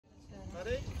Oh,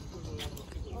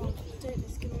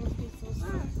 it's gonna be beautiful.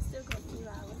 Still got 2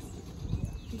 hours.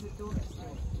 Is it Dawn?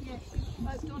 Yeah.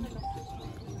 Oh, Dawn enough.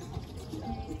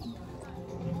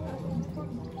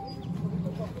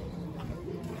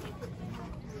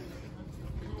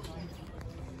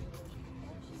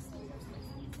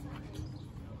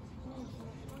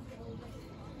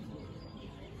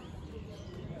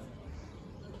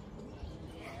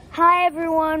 Hi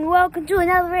everyone, welcome to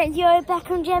another video back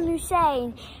on Jem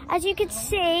Hussein. As you can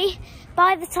see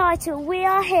by the title, we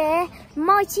are here,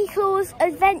 Mighty Claws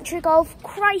Adventure Golf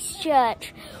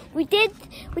Christchurch. We did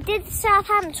the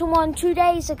Southampton one 2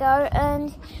 days ago,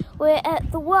 and we're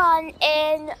at the one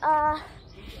in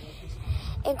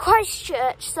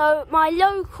Christchurch, so my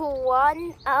local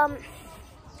one.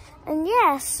 And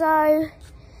yeah, so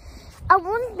I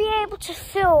wouldn't be able to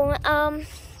film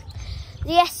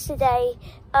yesterday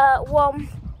one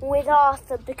with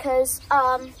Arthur because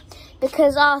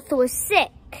Arthur was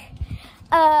sick.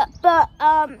 But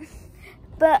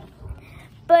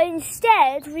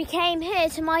instead we came here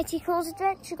to Mighty Claws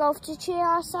Adventure Golf to cheer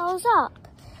ourselves up.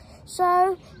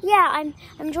 So yeah,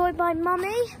 I'm joined by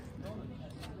Mummy.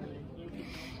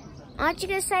 Aren't you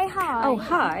gonna say hi? Oh,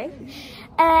 hi.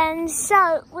 And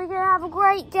so we're gonna have a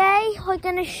great day. We're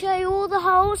gonna show you all the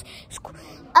holes.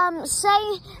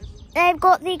 They've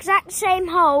got the exact same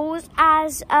holes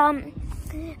as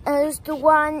the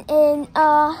one in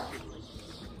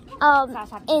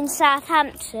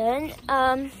Southampton.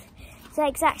 It's the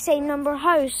exact same number of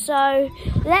holes. So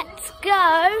let's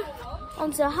go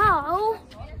on to hole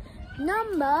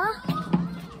number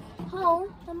 1. Hole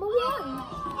number 1.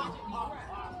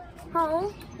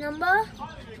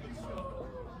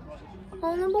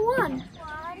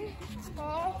 Here, we've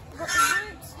got the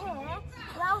roots here.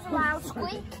 That was a loud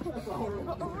squeak. We've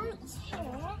got the roots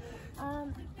here.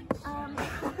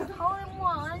 Hole in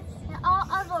 1. There are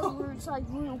other roots like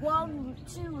root 1, root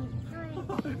 2, root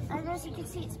 3. And as you can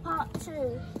see, it's part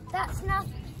 2. That's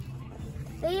nothing.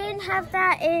 They didn't have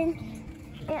that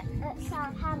at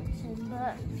Southampton,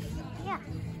 but yeah.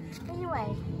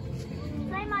 Anyway,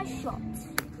 play my shot.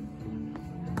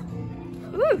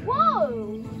 Ooh.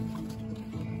 Whoa!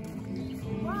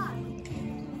 Right.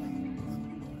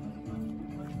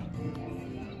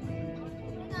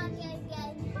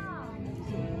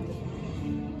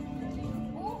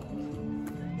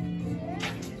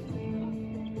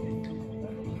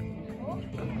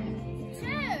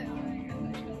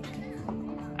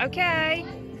 Okay.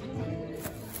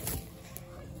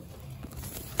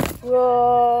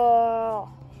 Roar.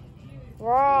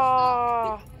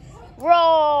 Roar.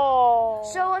 Roar.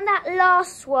 So on that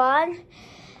last one,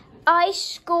 I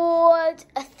scored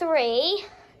a 3.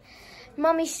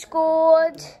 Mummy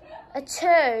scored a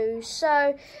 2.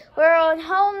 So we're on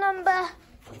hole number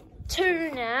 2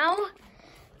 now.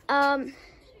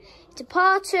 It's a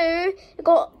par 2. We've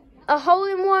got a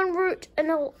hole-in-one route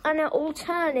and an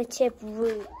alternative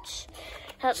route.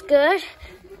 That's good.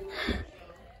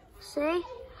 See?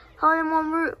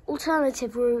 Hole-in-one route,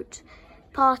 alternative route,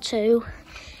 par 2.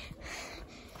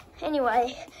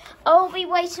 Anyway, I'll be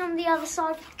waiting on the other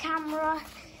side of the camera.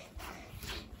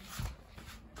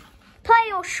 Play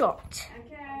your shot.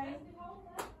 Okay.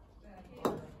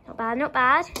 Not bad, not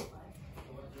bad.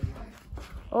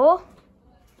 Oh.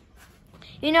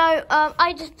 You know,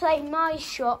 I just played my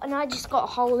shot and I just got a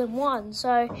hole in 1,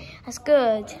 so that's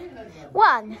good.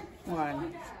 1.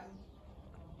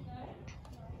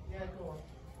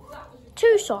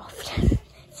 2 soft.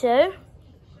 2.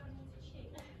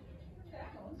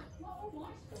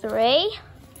 3.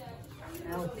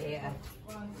 Oh dear.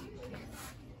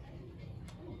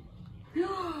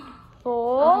 4.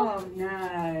 Oh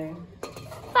no.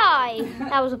 5.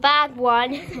 That was a bad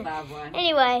one. Bad one.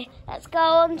 Anyway, let's go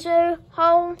on to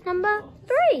hole number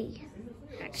 3.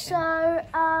 So,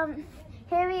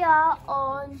 here we are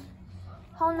on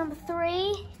hole number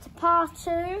 3. It's a par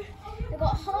 2. We've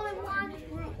got hole in 1,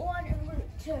 route 1 and route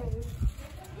 2.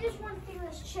 Here's one thing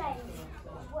that's changed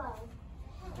as well.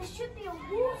 There should be a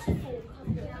waterfall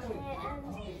coming down here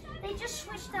and they just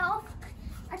switched it off.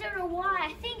 I don't know why.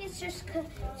 I think it's just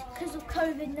because of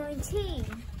COVID-19.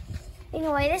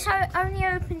 Anyway, this only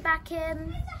opened back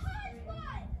in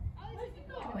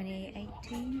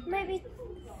 2018? maybe,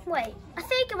 wait, I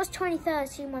think it was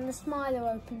 2013 when the Smiler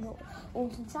opened at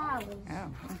Alton Towers.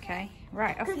 Oh, okay.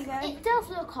 Right, off you go. It does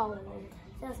look cold,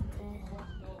 doesn't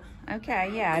it? Okay,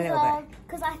 yeah, a little bit.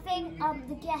 Because I think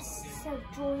the guests have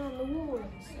drawn on the wall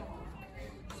and stuff.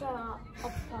 So I'll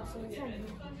pass it in.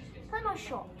 Play my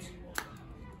shot.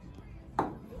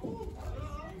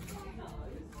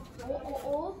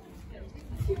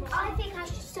 I think I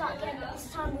should start again, but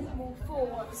this time with more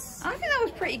fours. I think that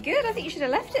was pretty good. I think you should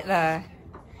have left it there.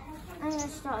 I'm going to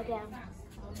start again.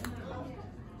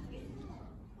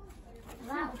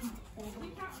 Wow.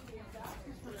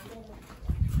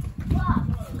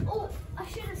 Oh, I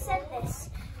should have said this.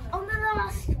 On the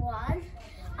last one,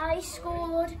 I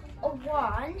scored a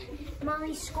 1.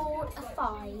 Mummy scored a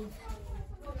 5.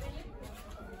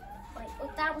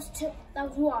 Wait, that was 2. That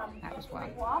was 1. That was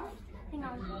 1. 1. Hang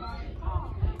on.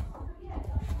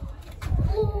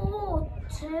 Oh,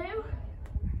 2,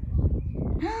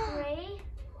 3,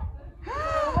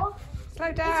 4.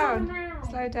 Slow down.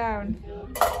 Slow down.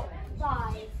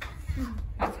 5.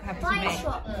 That's happened to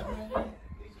me.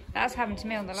 That's happened to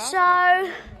me on the last.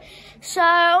 So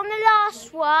on the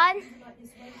last one,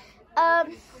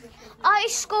 I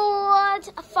scored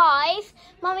a 5.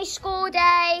 Mummy scored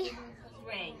a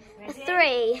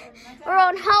 3. We're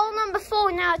on hole number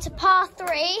 4 now to par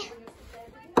 3.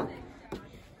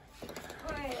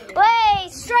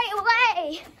 Wait, straight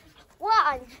away.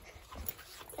 1.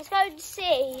 Let's go to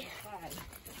C.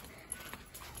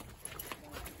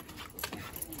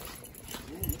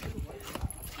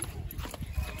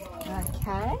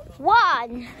 Okay.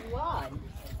 1.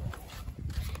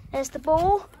 There's the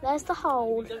ball. There's the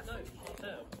hole.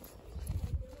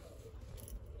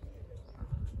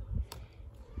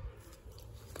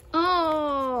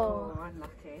 Oh.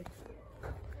 Unlucky.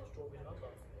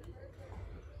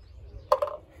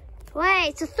 Wait,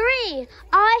 it's a 3.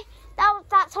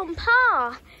 That's on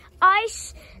par.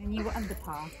 And you were under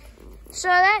par. So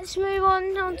let's move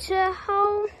on to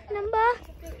hole number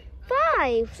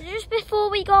 5. So just before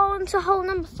we go on to hole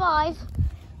number 5,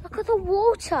 look at the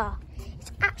water.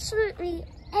 It's absolutely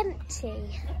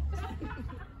empty.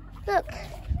 Look,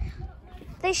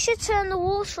 they should turn the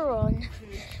water on.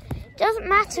 Doesn't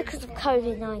matter because of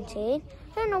COVID-19.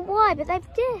 I don't know why, but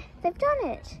they've done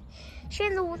it.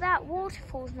 Shame that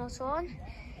waterfall's not on.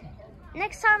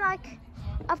 Next time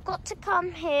I've got to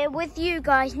come here with you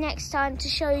guys next time to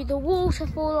show you the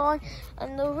waterfall on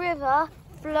and the river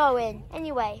flowing.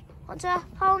 Anyway, on to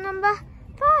hole number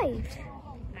 5.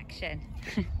 Action.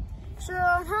 So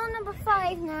on hole number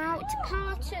 5 now, it's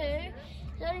par 2,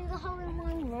 learning the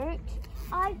hole-in-one route.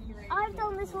 I've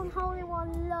done this on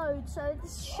hole-in-one load, so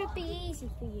this should be easy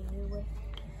for you.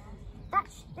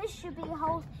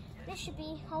 This should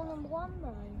be hole number 1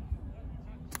 though.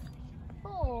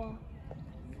 4.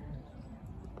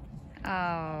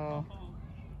 Oh.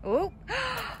 Oh.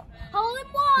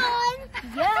 Hole-in-one!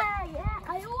 Yeah,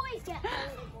 I always get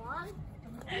hole-in-one.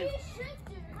 You should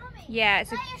do, Mummy. Yeah, it's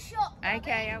Play a shot, Mummy.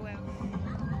 Okay, I will.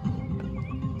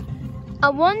 I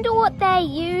wonder what they're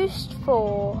used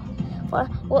for.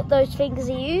 What those things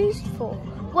are used for.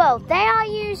 Well, they are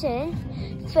using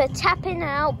for tapping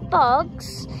out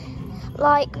bugs,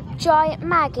 like giant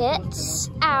maggots,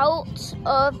 out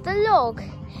of the log.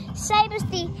 Same as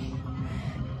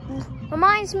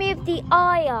reminds me of the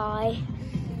eye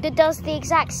that does the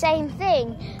exact same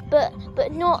thing,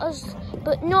 but not as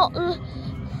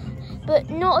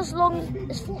long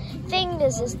as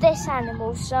fingers as this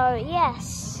animal. So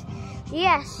yes.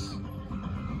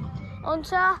 On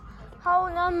to hole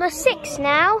number 6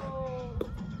 now.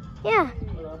 Yeah,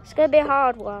 it's gonna be a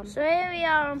hard one. So here we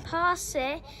are on par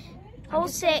 6. Hole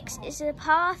 6 is a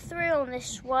par 3 on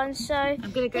this one. So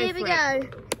here we go.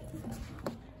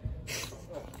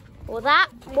 Well, that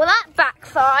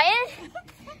backfired.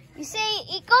 You see,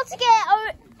 you got to get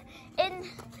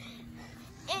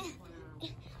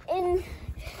in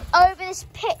over this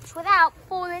pitch without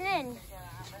falling in.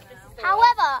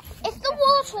 However, if the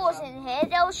water was in here,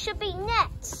 there should be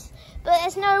nets, but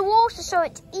there's no water, so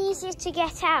it's easier to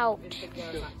get out.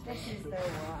 This is the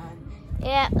one.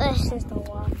 Yeah, this is the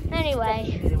one.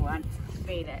 Anyway. This is the one.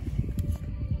 Speed it.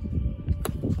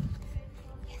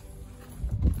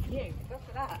 You, go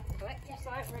for that. Collect your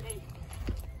sight ready.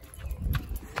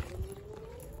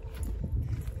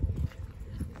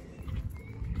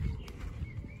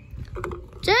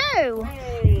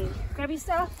 Hey, grab your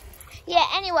stuff. Yeah,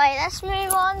 anyway, let's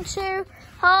move on to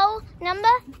hole number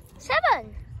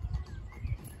 7.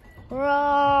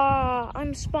 Rawr,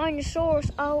 I'm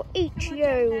Spinosaurus, I'll eat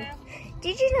you.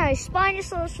 Did you know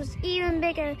Spinosaurus was even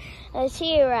bigger than a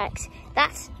T-Rex?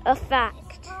 That's a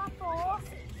fact. Par 4,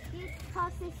 you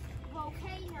pass this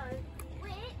volcano,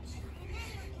 which the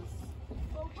name of this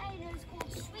volcano is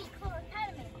called Sweet Corn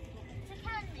Academy. It's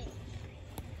academy.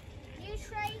 New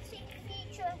tracing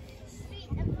feature sweet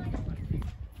and mighty.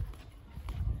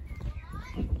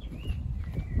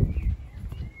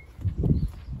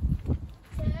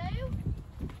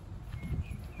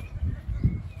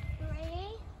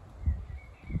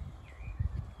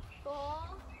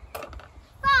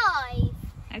 5,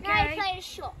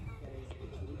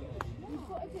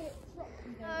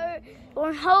 So, we're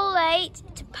on hole 8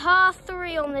 to par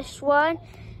 3 on this one.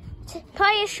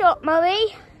 Play your shot,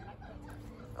 Mummy.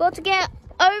 Got to get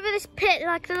over this pit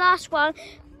like the last one,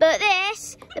 but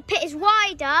the pit is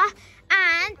wider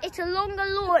and it's a longer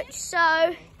launch,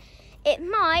 so it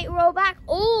might roll back.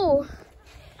 Oh,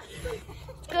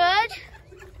 good.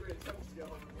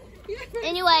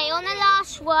 Anyway, on the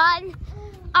last one,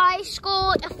 I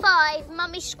scored a 5.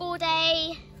 Mummy scored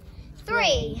a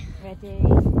 3. Ready?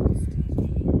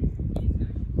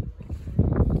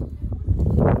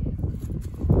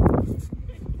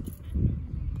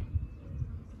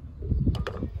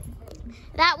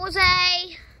 That was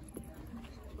a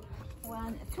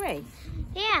 1, 3.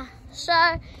 Yeah.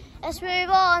 So let's move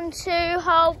on to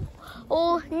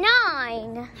hole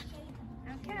 9,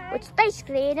 Okay. which is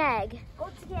basically an egg.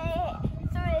 Got to get it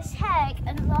through this egg,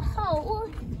 and the hole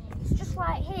is just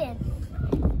right here.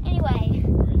 Anyway,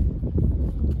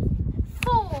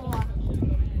 4.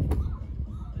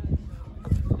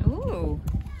 Ooh.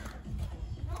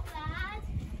 Not bad.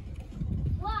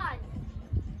 1.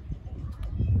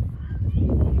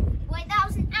 Wait, that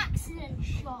was an accident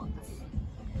shot.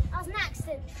 That was an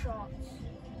accident shot.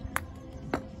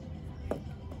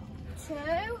 2.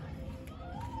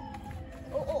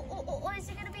 Or is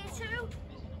it going to be a 2?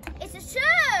 It's a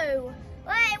 2.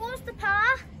 Wait, what's the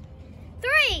par?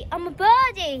 3. I'm a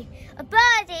birdie. A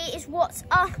birdie is what's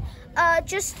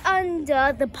just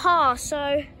under the par.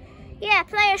 So, yeah,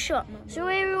 play a shot. So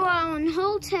we were on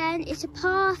hole 10. It's a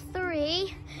par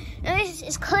 3. Now this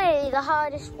is clearly the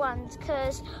hardest one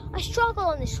because I struggle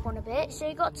on this one a bit. So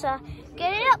you got to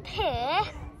get it up here,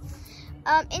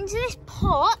 into this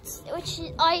pot, which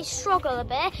I struggle a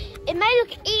bit. It may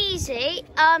look easy,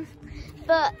 and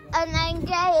then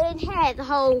get in here the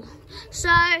hole. So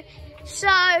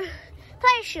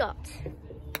play a shot.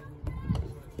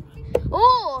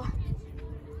 Oh,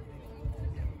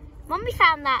 Mummy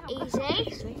found that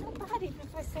easy. Not bad, even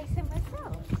if I say so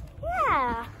myself.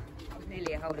 Yeah.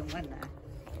 Nearly a hole in one there.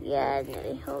 Yeah,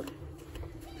 nearly hold.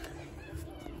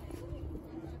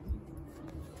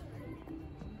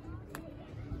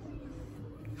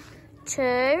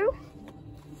 Two.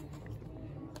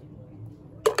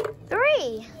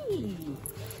 3.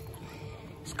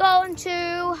 Let's go on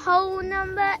to hole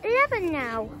number 11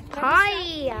 now.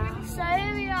 Hi. So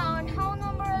here we are on hole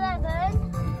number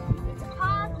 11. It's a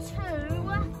par 2.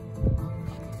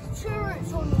 2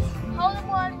 routes on this. Hole in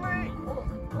 1 route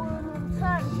or an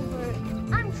alternative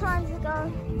route. I'm trying to go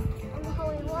on the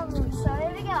hole in 1 route. So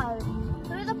here we go.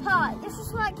 Through the park. This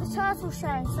is like the turtle show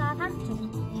in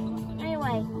Southampton.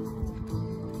 Anyway.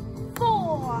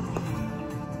 4.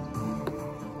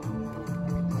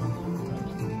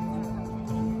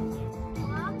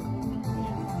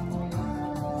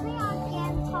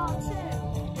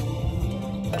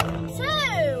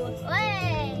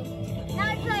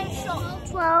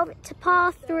 To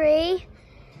par 3,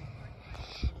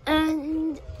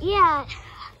 and yeah,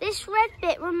 this red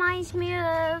bit reminds me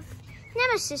of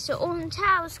Nemesis or Alton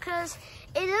Towers because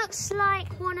it looks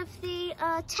like one of the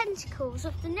tentacles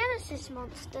of the Nemesis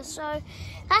monster. So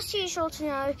that's useful to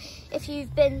know if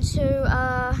you've been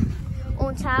to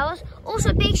Alton Towers.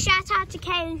 Also, big shout out to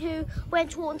Kaylin who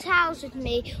went to Alton Towers with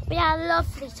me. We had a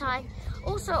lovely time.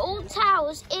 Also, Alton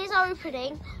Towers is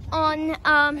opening on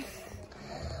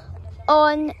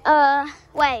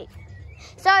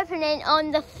it's opening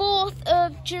on the 4th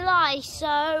of July,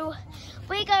 so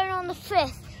we're going on the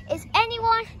 5th.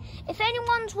 If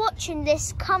anyone's watching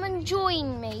this, come and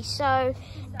join me. So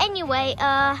anyway,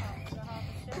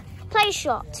 play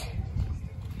shot.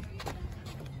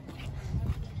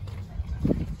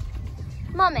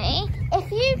 Mummy,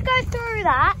 if you go through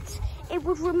that, it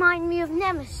would remind me of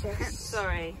Nemesis.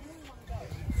 Sorry.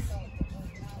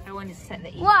 I wanted to set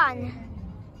the E. 1.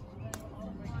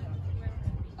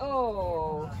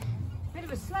 Oh, bit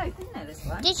of a slope, isn't it, this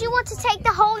one? Did you want to take the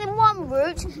hole in 1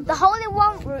 route? The hole in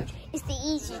 1 route is the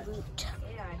easy route.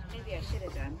 Yeah, maybe I should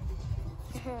have done.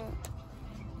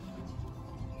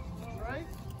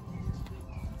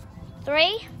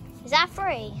 3? Is that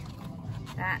 3?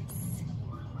 That's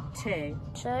 2.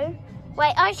 2?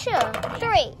 Wait, I should.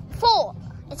 3. 4.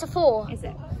 It's a 4. Is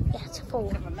it? Yeah, it's a 4.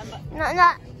 I can't remember.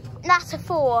 No, that's a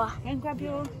 4. Go and grab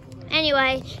your...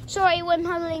 Anyway, sorry we're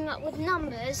muddling up with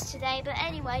numbers today, but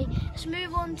anyway, let's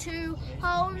move on to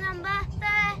hole number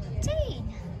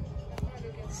 13.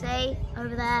 See,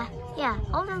 over there. Yeah,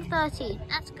 hole number 13.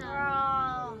 Let's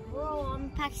go. We're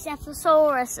on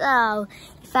Pachycephalosaurus. Oh,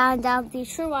 we found out the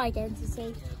true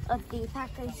identity of the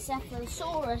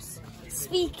Pachycephalosaurus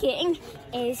speaking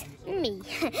is me.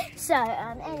 So,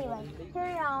 anyway, here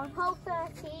we are on hole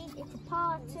 13. It's a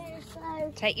par 2,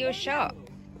 so... Take your shot.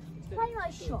 play my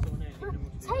shot.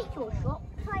 Take your shot,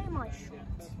 play my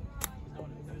shot.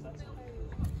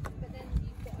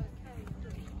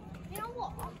 You know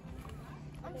what?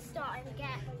 I'm starting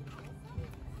again.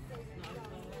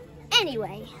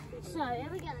 Anyway, so here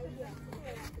we go.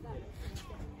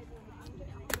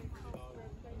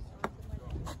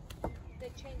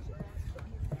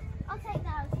 I'll take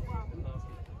that as well.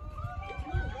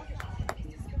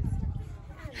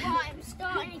 Right, I'm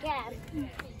starting again.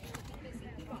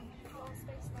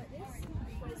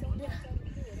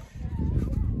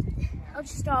 I'll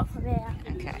just start from here.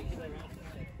 Okay.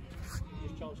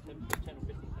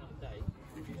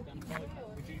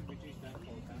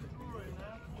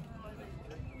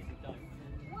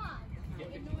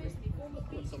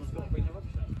 Someone's got to bring their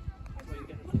rubbish out. That's where you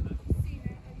get them.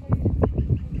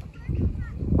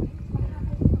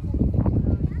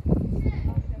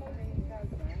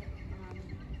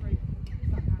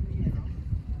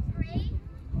 3,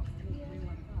 4,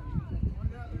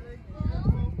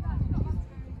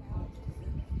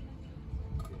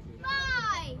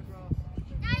 5.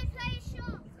 Now play a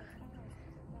shot.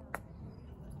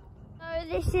 So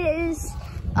this is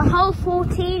a hole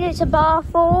 14. It's a bar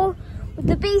 4 with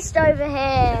the beast over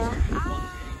here.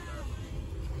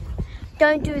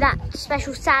 Don't do that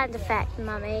special sound effect,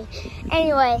 Mummy.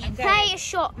 Anyway, play a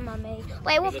shot, Mummy.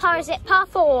 Wait, what par is it? Par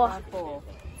 4. Par 4.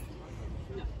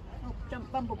 Oh,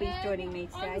 Bumblebee's joining me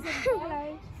today.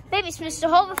 Hello. Maybe it's Mr.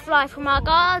 Hoverfly from our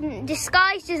garden,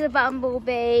 disguised as a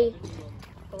bumblebee.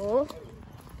 Oh.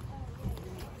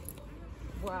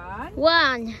 1.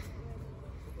 1.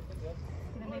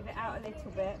 Gonna move it out a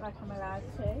little bit, like I'm allowed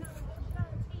to.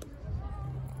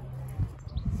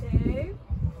 2.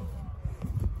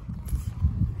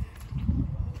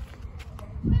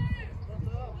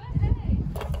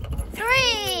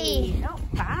 3. Not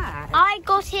bad. I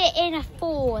got it in a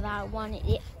 4, that one.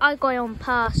 I got it on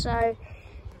par, so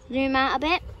zoom out a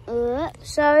bit.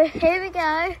 So here we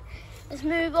go. Let's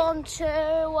move on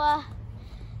to,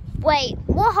 wait,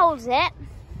 what hole is it?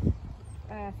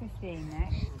 15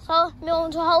 next. So move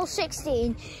on to hole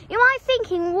 16. You might be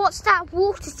thinking, what's that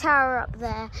water tower up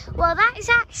there? Well, that is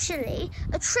actually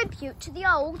a tribute to the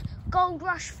old Gold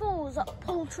Rush Falls at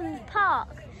Poultron's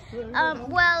Park.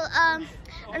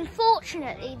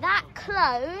 Unfortunately, that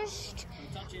closed.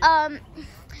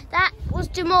 That was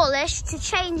demolished to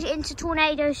change it into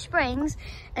Tornado Springs,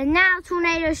 and now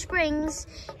Tornado Springs,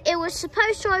 it was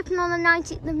supposed to open on the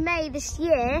 19th of May this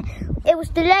year. It was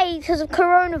delayed because of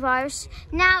coronavirus.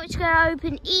 Now it's going to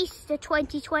open Easter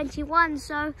 2021,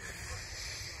 so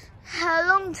a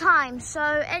long time. So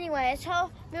anyway, let's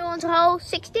move on to hole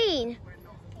 16.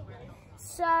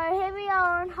 So here we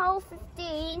are on hole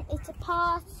 15. It's a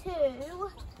par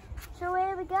 2. So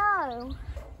here we go.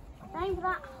 Aim for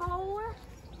that hole.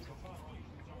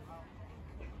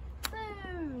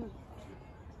 Boom.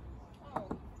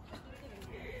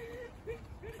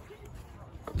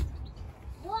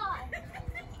 One. I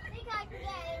think I can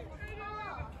get it in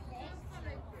half.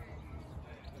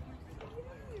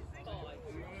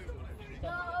 Go.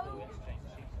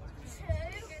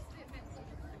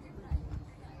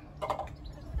 2.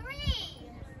 3.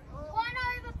 1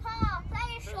 over par.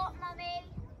 Play a shot, Mummy.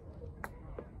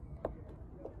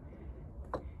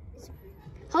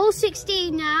 Hole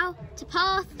 16 now to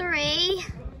par 3.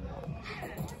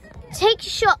 Take a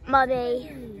shot,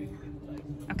 Mummy.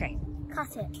 Okay.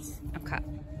 Cut it. Okay.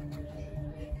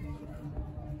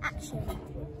 Action.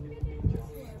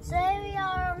 So here we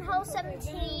are on hole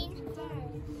 17.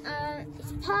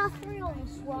 It's par 3 on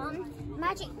this one.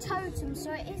 Magic totem,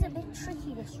 so it is a bit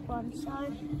tricky, this one. So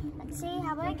let's see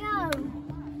how I go.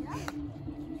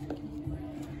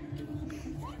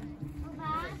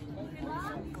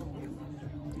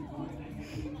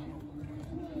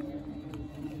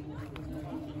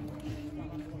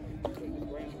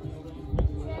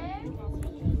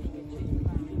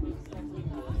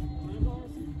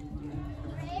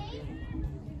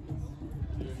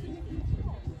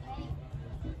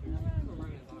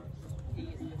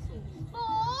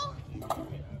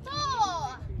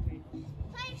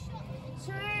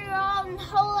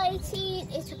 Hole 18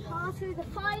 is to par through the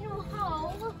final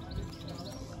hole.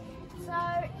 So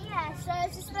yeah, so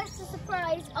as a special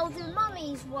surprise, I'll do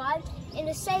Mummy's one in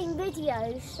the same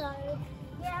video. So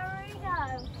yeah, here we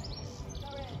go.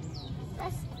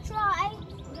 Let's try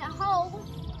the hole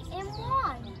in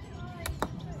 1.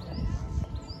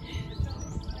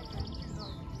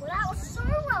 Well, that was so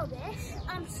rubbish.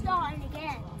 I'm starting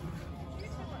again.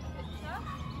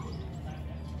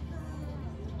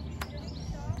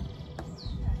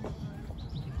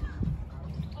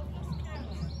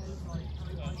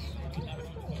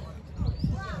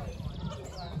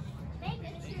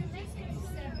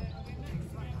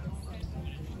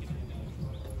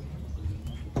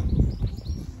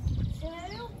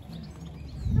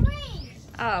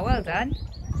 Oh, well done.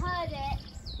 Heard it.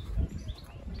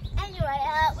 Anyway,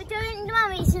 we're doing the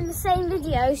mummies in the same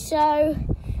video, so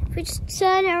if we just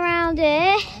turn it around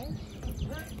here.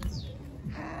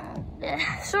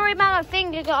 Sorry about my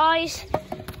finger, guys.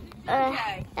 There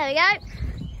we go.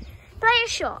 Play a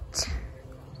shot.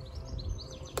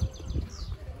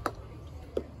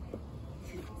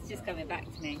 It's just coming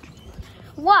back to me.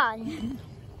 1.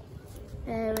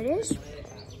 There it is.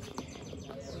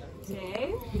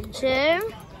 2.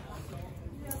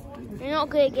 You're not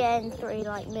good at getting 3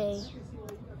 like me.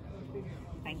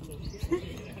 Thank you.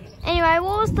 Anyway,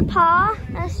 what was the par?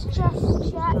 Let's just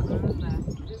check.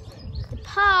 The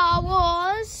par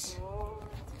was...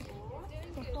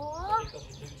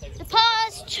 The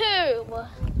par's 2.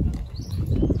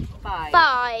 5.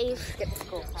 5. Get the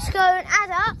score. Let's go and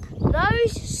add up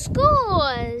those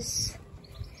scores.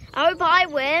 I hope I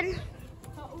win.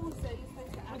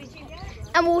 What did you get?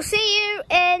 And we'll see you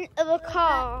in the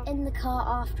car. In the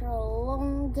car after a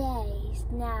long day.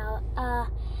 Now,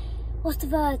 what's the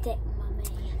verdict, Mummy?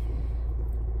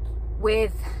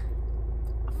 With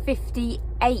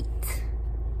 58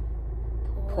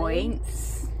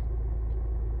 points.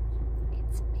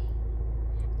 It's me.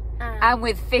 And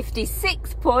with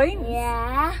 56 points.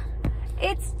 Yeah.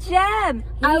 It's Jem.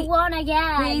 I won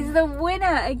again. He's the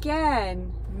winner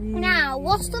again. Now,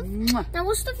 what's the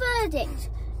verdict?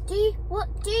 Do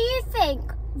you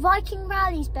think Viking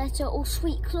Valley's better or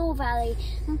Sweet Claw Valley?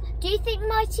 Do you think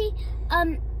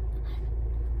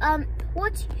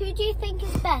who do you think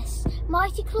is best?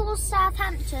 Mighty Claws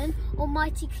Southampton or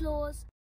Mighty Claws